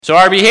So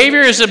our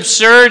behavior is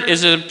absurd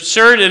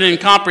and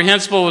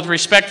incomprehensible with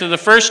respect to the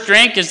first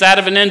drink is that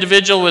of an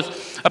individual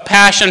with a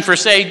passion for,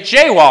 say,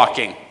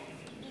 jaywalking.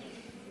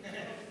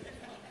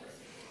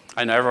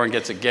 I know everyone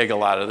gets a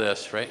giggle out of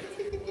this, right?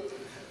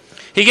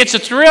 He gets a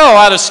thrill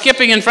out of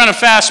skipping in front of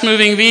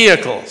fast-moving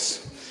vehicles.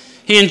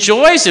 He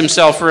enjoys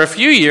himself for a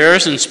few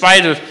years in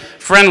spite of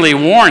friendly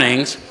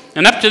warnings,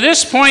 and up to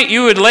this point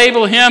you would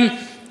label him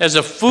as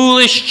a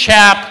foolish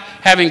chap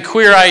having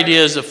queer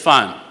ideas of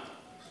fun.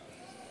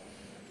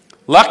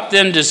 Luck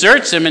then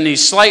deserts him and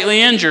he's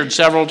slightly injured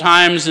several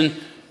times in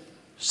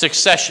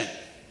succession.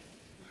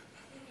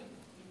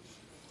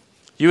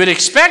 You would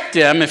expect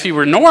him, if he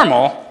were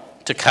normal,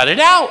 to cut it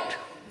out.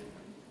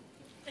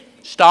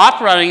 Stop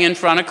running in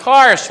front of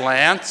cars,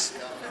 Lance.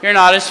 You're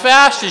not as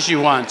fast as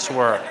you once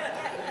were.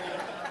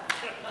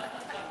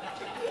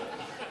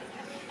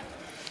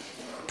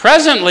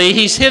 Presently,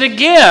 he's hit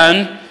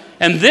again,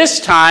 and this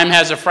time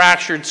has a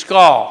fractured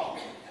skull.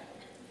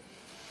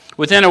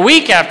 Within a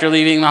week after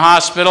leaving the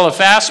hospital, a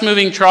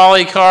fast-moving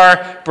trolley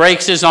car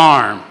breaks his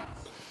arm.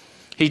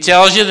 He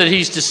tells you that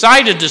he's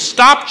decided to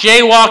stop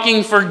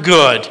jaywalking for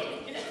good.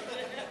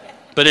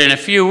 But in a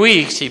few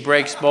weeks, he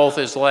breaks both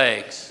his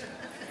legs.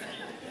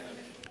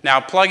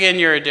 Now plug in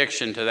your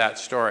addiction to that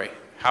story.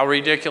 How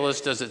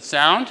ridiculous does it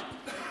sound?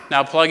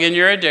 Now plug in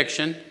your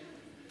addiction,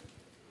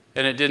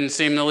 and it didn't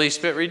seem the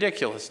least bit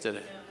ridiculous, did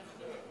it?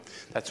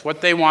 That's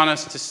what they want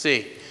us to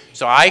see.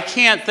 So I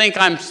can't think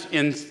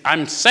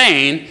I'm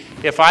sane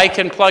if I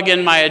can plug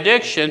in my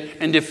addiction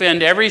and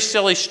defend every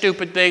silly,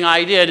 stupid thing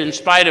I did in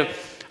spite of,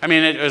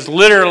 it was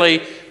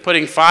literally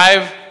putting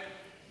 5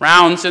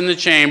 rounds in the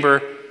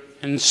chamber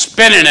and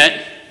spinning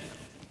it.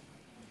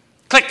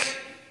 Click. It's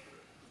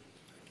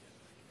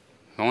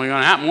only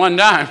going to happen one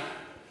time,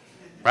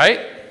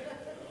 right?